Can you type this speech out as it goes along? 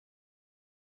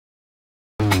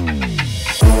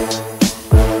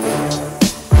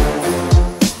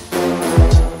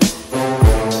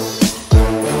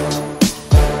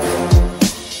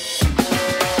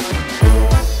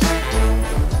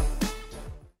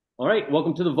All right,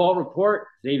 welcome to the Vault Report,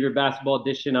 Xavier Basketball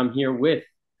Edition. I'm here with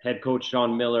head coach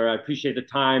Sean Miller. I appreciate the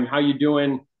time. How you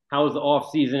doing? How was the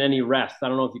off season? Any rest? I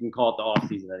don't know if you can call it the off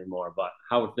season anymore, but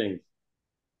how are things?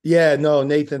 Yeah, no,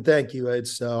 Nathan, thank you.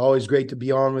 It's always great to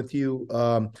be on with you.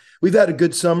 We've had a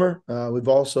good summer. We've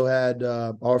also had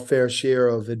our fair share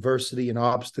of adversity and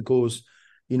obstacles,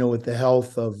 with the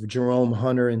health of Jerome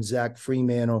Hunter and Zach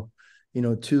Freemantle,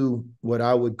 two what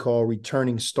I would call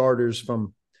returning starters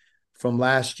from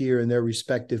last year in their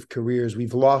respective careers.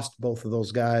 We've lost both of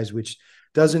those guys, which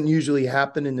doesn't usually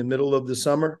happen in the middle of the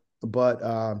summer, but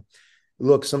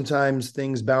look, sometimes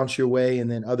things bounce your way,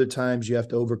 and then other times you have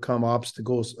to overcome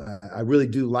obstacles. I really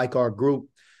do like our group.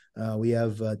 We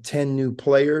have 10 new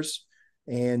players,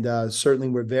 and certainly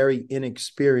we're very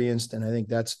inexperienced, and I think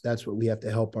that's what we have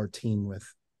to help our team with.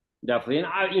 Definitely.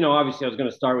 And obviously I was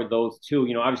going to start with those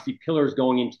two, obviously pillars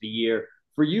going into the year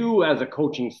for you as a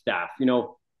coaching staff,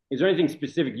 is there anything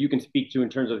specific you can speak to in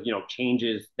terms of,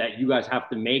 changes that you guys have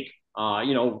to make,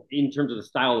 in terms of the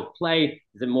style of play?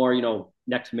 Is it more,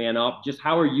 next man up? Just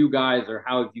how are you guys, or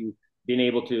how have you been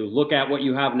able to look at what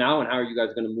you have now, and how are you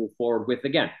guys going to move forward with,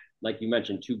 again, like you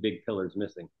mentioned, two big pillars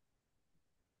missing?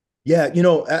 Yeah,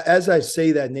 as I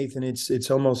say that, Nathan,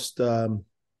 it's almost the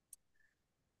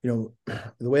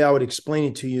way I would explain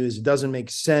it to you is it doesn't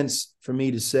make sense for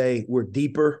me to say we're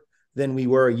deeper than we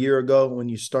were a year ago when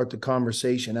you start the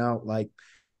conversation out like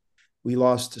we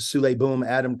lost to Sule Boom,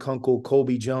 Adam Kunkel,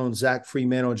 Colby Jones, Zach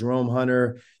Freemantle, Jerome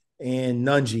Hunter, and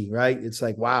Nunji, right? It's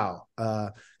like, wow.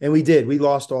 And we did. We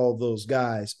lost all of those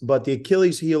guys. But the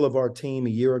Achilles heel of our team a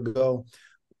year ago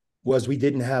was we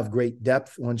didn't have great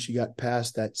depth once you got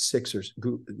past that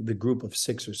the group of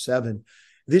 6 or 7.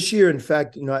 This year, in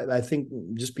fact, I think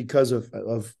just because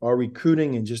of our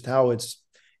recruiting and just how it's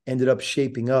ended up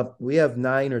shaping up, we have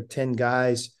 9 or 10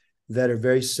 guys that are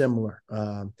very similar.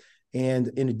 And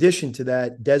in addition to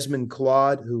that, Desmond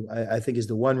Claude, who I think is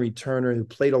the one returner who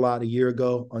played a lot a year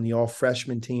ago on the all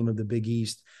freshman team of the Big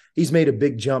East, he's made a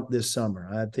big jump this summer.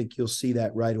 I think you'll see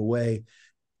that right away.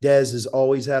 Dez has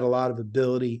always had a lot of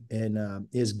ability, and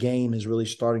his game is really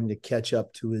starting to catch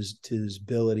up to his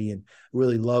ability, and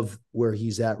really love where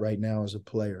he's at right now as a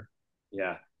player.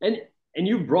 Yeah. And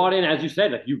you brought in, as you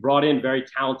said, like you brought in very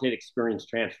talented, experienced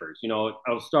transfers.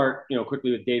 I'll start,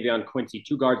 quickly with Davion Quincy,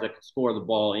 two guards that can score the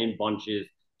ball in bunches,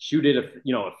 shoot it,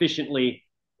 efficiently.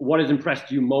 What has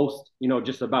impressed you most,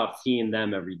 just about seeing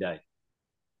them every day?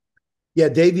 Yeah,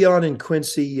 Davion and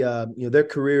Quincy, their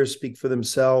careers speak for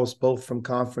themselves, both from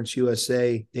Conference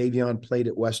USA. Davion played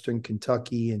at Western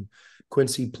Kentucky, and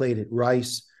Quincy played at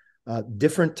Rice.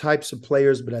 Different types of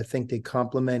players, but I think they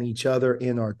complement each other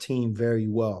in our team very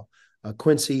well.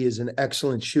 Quincy is an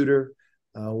excellent shooter.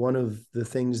 One of the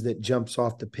things that jumps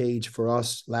off the page for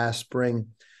us last spring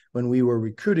when we were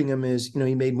recruiting him is,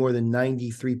 he made more than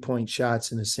 93-point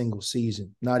shots in a single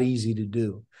season. Not easy to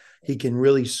do. He can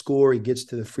really score. He gets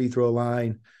to the free throw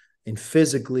line. And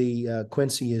physically,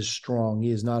 Quincy is strong.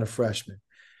 He is not a freshman.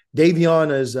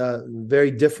 Davion is very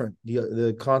different.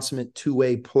 The consummate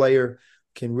two-way player,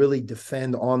 can really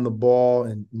defend on the ball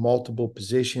in multiple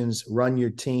positions, run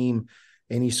your team,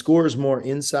 and he scores more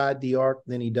inside the arc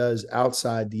than he does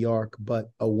outside the arc,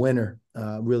 but a winner.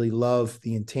 Really love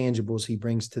the intangibles he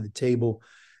brings to the table.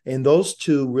 And those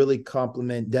two really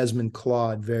complement Desmond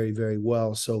Claude very, very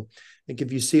well. So I think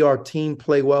if you see our team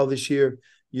play well this year,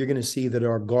 you're going to see that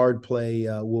our guard play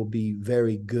will be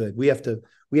very good. We have to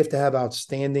have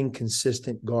outstanding,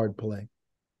 consistent guard play.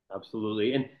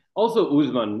 Absolutely. And also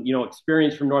Uzman,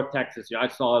 experience from North Texas. I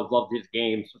saw, I loved his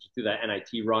game, especially through that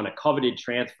NIT run, a coveted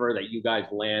transfer that you guys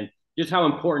land, just how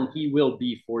important he will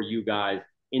be for you guys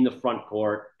in the front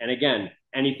court. And again,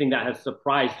 anything that has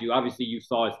surprised you, obviously you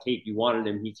saw his tape, you wanted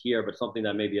him, he's here, but something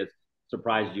that maybe has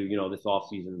surprised you, this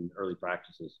offseason, early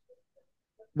practices.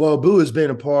 Well, Boo has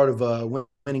been a part of a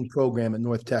winning program at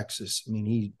North Texas. I mean,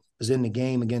 he was in the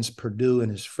game against Purdue in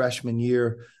his freshman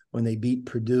year when they beat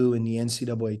Purdue in the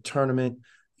NCAA tournament.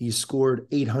 He scored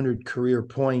 800 career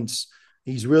points.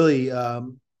 He's really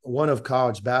one of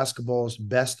college basketball's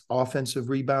best offensive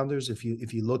rebounders. If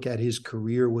you look at his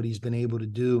career, what he's been able to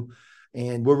do,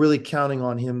 and we're really counting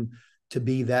on him to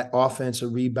be that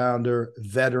offensive rebounder,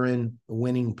 veteran,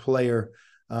 winning player.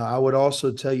 I would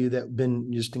also tell you that I've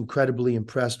been just incredibly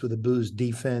impressed with Abu's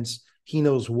defense. He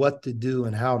knows what to do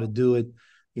and how to do it.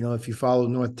 If you follow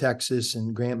North Texas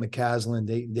and Grant McCaslin,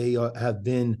 they have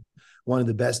been one of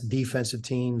the best defensive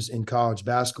teams in college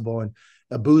basketball. And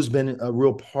Abu's been a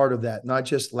real part of that, not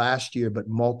just last year, but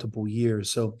multiple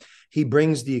years. So he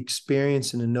brings the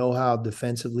experience and the know-how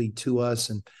defensively to us.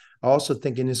 And I also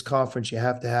think in this conference, you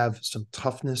have to have some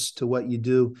toughness to what you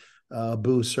do.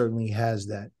 Abu certainly has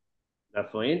that.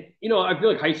 Definitely. And, I feel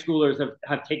like high schoolers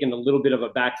have taken a little bit of a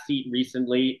back seat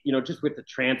recently, just with the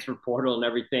transfer portal and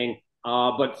everything.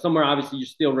 But somewhere, obviously, you're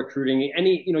still recruiting.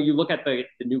 You look at the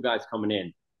new guys coming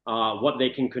in, what they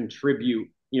can contribute,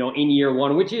 in year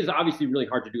one, which is obviously really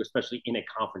hard to do, especially in a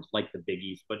conference like the Big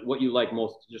East. But what you like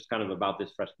most just kind of about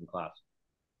this freshman class?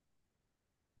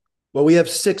 Well, we have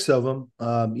six of them.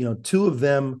 Two of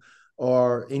them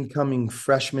are incoming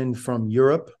freshmen from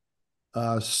Europe.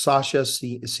 Sasha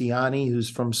Ciani, who's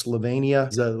from Slovenia,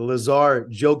 Lazar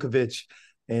Djokovic,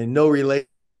 and no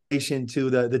relation to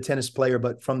the tennis player,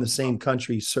 but from the same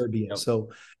country, Serbia. Yep. So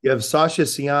you have Sasha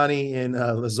Ciani and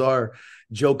Lazar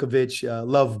Djokovic.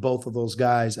 Love both of those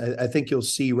guys. I think you'll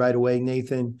see right away,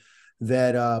 Nathan,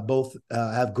 that both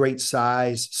have great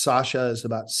size. Sasha is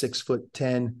about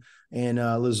 6'10", and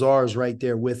Lazar is right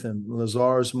there with him.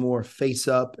 Lazar's more face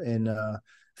up and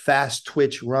fast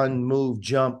twitch, run, move,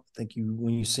 jump. I think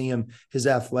when you see him, his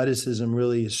athleticism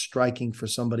really is striking for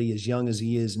somebody as young as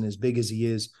he is and as big as he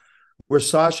is. Where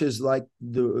Sasha is like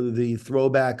the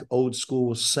throwback old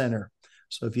school center.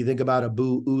 So if you think about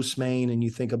Abu Usman and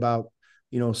you think about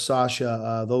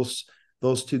Sasha,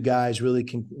 those two guys really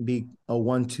can be a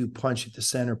 1-2 punch at the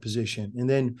center position. And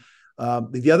then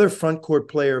the other front court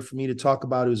player for me to talk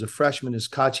about who's a freshman is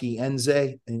Kachi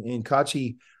Enze. And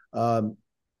Kachi,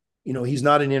 he's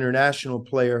not an international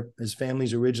player. His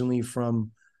family's originally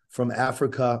from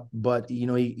Africa, but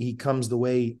he comes the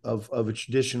way of a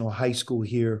traditional high school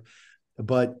here.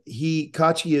 But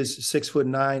Kachi is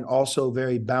 6'9", also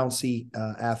very bouncy,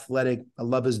 athletic. I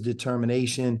love his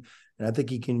determination, and I think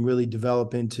he can really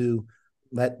develop into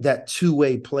that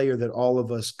two-way player that all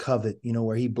of us covet.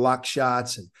 Where he blocks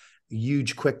shots and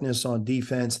huge quickness on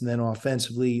defense, and then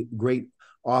offensively, great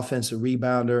offensive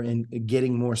rebounder and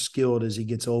getting more skilled as he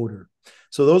gets older.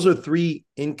 So those are three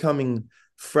incoming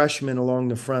freshmen along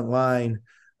the front line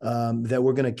that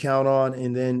we're going to count on.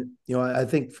 And then, I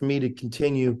think for me to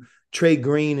continue, Trey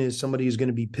Green is somebody who's going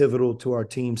to be pivotal to our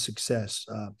team's success.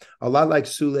 A lot like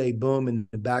Sule Boom in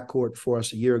the backcourt for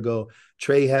us a year ago,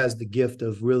 Trey has the gift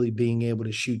of really being able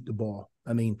to shoot the ball.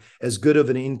 I mean, as good of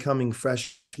an incoming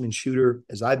freshman shooter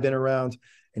as I've been around,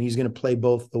 and he's going to play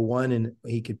both the one and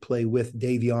he could play with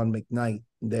Davion McKnight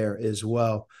there as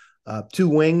well. Two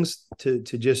wings to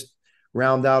just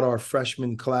round out our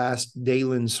freshman class,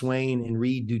 Dalen Swain and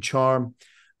Reed Ducharme.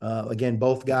 Again,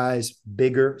 both guys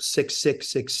bigger, 6'6",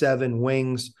 6'7"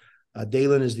 wings.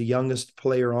 Dalen is the youngest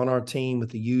player on our team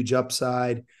with a huge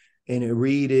upside. And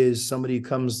Reed is somebody who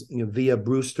comes via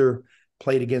Brewster,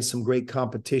 played against some great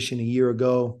competition a year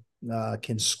ago,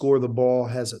 can score the ball,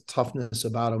 has a toughness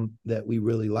about him that we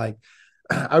really like.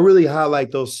 I really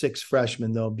highlight those six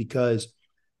freshmen, though, because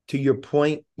to your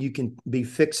point, you can be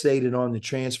fixated on the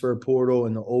transfer portal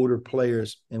and the older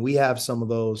players, and we have some of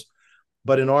those.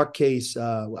 But in our case,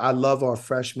 I love our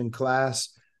freshman class.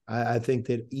 I think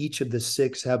that each of the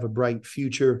six have a bright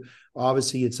future.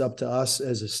 Obviously, it's up to us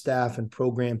as a staff and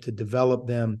program to develop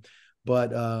them.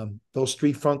 But those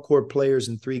three front court players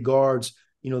and three guards,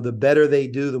 the better they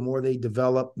do, the more they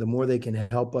develop, the more they can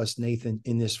help us, Nathan,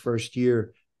 in this first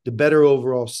year, the better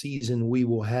overall season we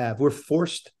will have. We're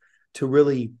forced to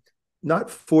really, not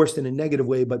forced in a negative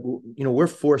way, but we're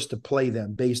forced to play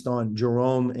them based on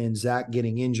Jerome and Zach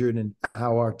getting injured and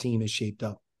how our team is shaped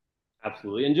up.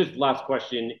 Absolutely. And just last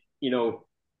question,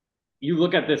 you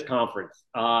look at this conference.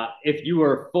 If you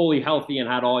were fully healthy and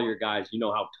had all your guys, you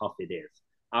know how tough it is.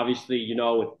 Obviously,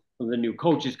 with the new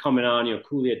coaches coming on,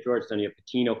 Cooley at Georgetown, you have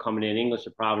Patino coming in, English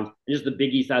at Providence, and just the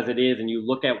Big East as it is, and you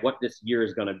look at what this year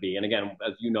is going to be. And again,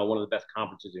 as you know, one of the best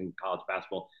conferences in college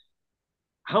basketball.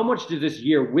 How much does this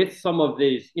year, with some of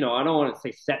these, I don't want to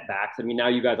say setbacks. I mean, now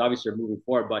you guys obviously are moving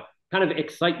forward, but kind of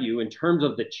excite you in terms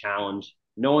of the challenge,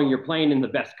 knowing you're playing in the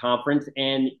best conference,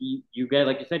 and you get,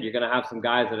 like you said, you're going to have some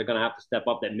guys that are going to have to step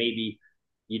up that maybe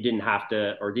you didn't have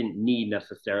to or didn't need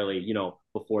necessarily,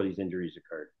 before these injuries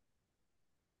occurred.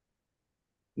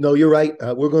 No, you're right.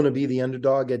 We're going to be the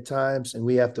underdog at times, and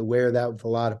we have to wear that with a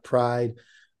lot of pride.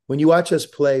 When you watch us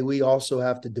play, we also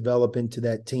have to develop into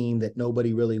that team that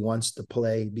nobody really wants to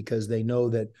play because they know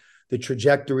that the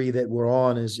trajectory that we're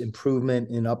on is improvement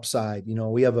and upside.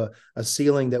 We have a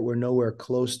ceiling that we're nowhere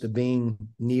close to being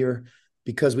near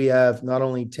because we have not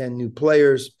only 10 new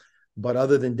players, but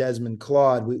other than Desmond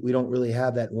Claude, we don't really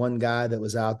have that one guy that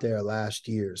was out there last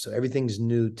year. So everything's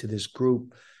new to this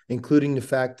group, including the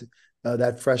fact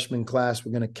that freshman class,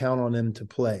 we're going to count on them to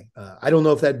play. I don't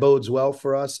know if that bodes well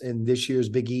for us in this year's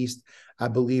Big East. I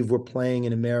believe we're playing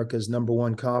in America's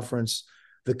 #1 conference.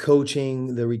 The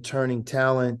coaching, the returning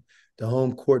talent, the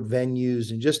home court venues,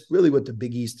 and just really what the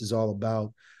Big East is all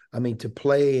about. I mean, to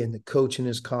play and to coach in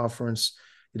this conference,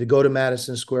 to go to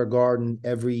Madison Square Garden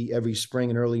every spring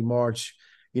and early March.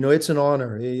 It's an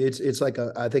honor. It's like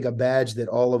I think a badge that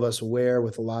all of us wear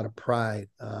with a lot of pride.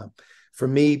 For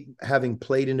me, having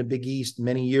played in the Big East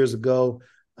many years ago,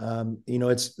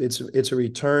 it's a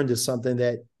return to something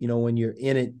that when you're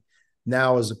in it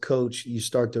now as a coach, you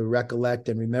start to recollect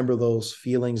and remember those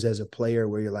feelings as a player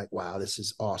where you're like, wow, this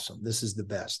is awesome. This is the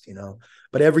best.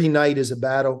 But every night is a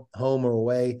battle, home or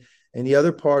away. And the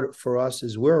other part for us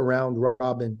is we're a round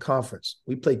robin conference.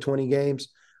 We play 20 games.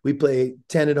 We play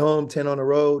 10 at home, 10 on the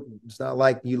road. It's not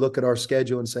like you look at our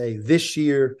schedule and say, this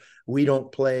year we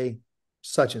don't play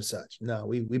such and such. No,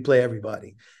 we play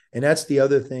everybody. And that's the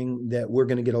other thing that we're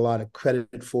going to get a lot of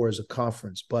credit for as a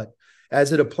conference. But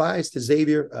as it applies to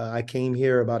Xavier, I came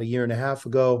here about a year and a half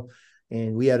ago,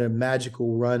 and we had a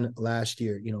magical run last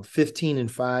year.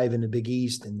 15-5 in the Big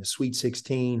East and the Sweet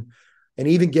 16, and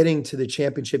even getting to the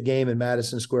championship game in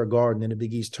Madison Square Garden in the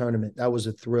Big East tournament. That was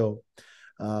a thrill.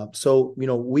 So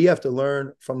we have to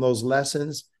learn from those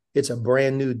lessons. It's a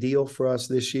brand new deal for us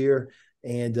this year,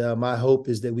 and my hope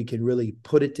is that we can really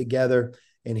put it together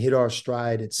and hit our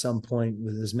stride at some point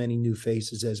with as many new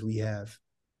faces as we have.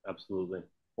 Absolutely.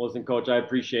 Well, listen, Coach, I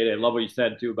appreciate it. I love what you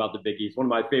said too about the Big East. One of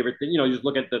my favorite things, you just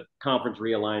look at the conference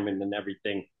realignment and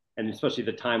everything, and especially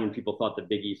the time when people thought the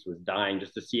Big East was dying,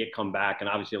 just to see it come back. And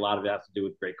obviously, a lot of it has to do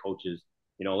with great coaches,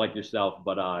 like yourself.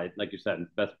 But like you said,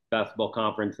 best basketball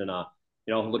conference, and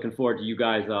looking forward to you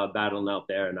guys battling out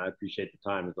there. And I appreciate the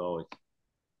time as always.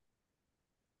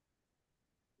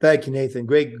 Thank you, Nathan.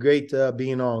 Great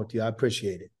being on with you. I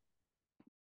appreciate it.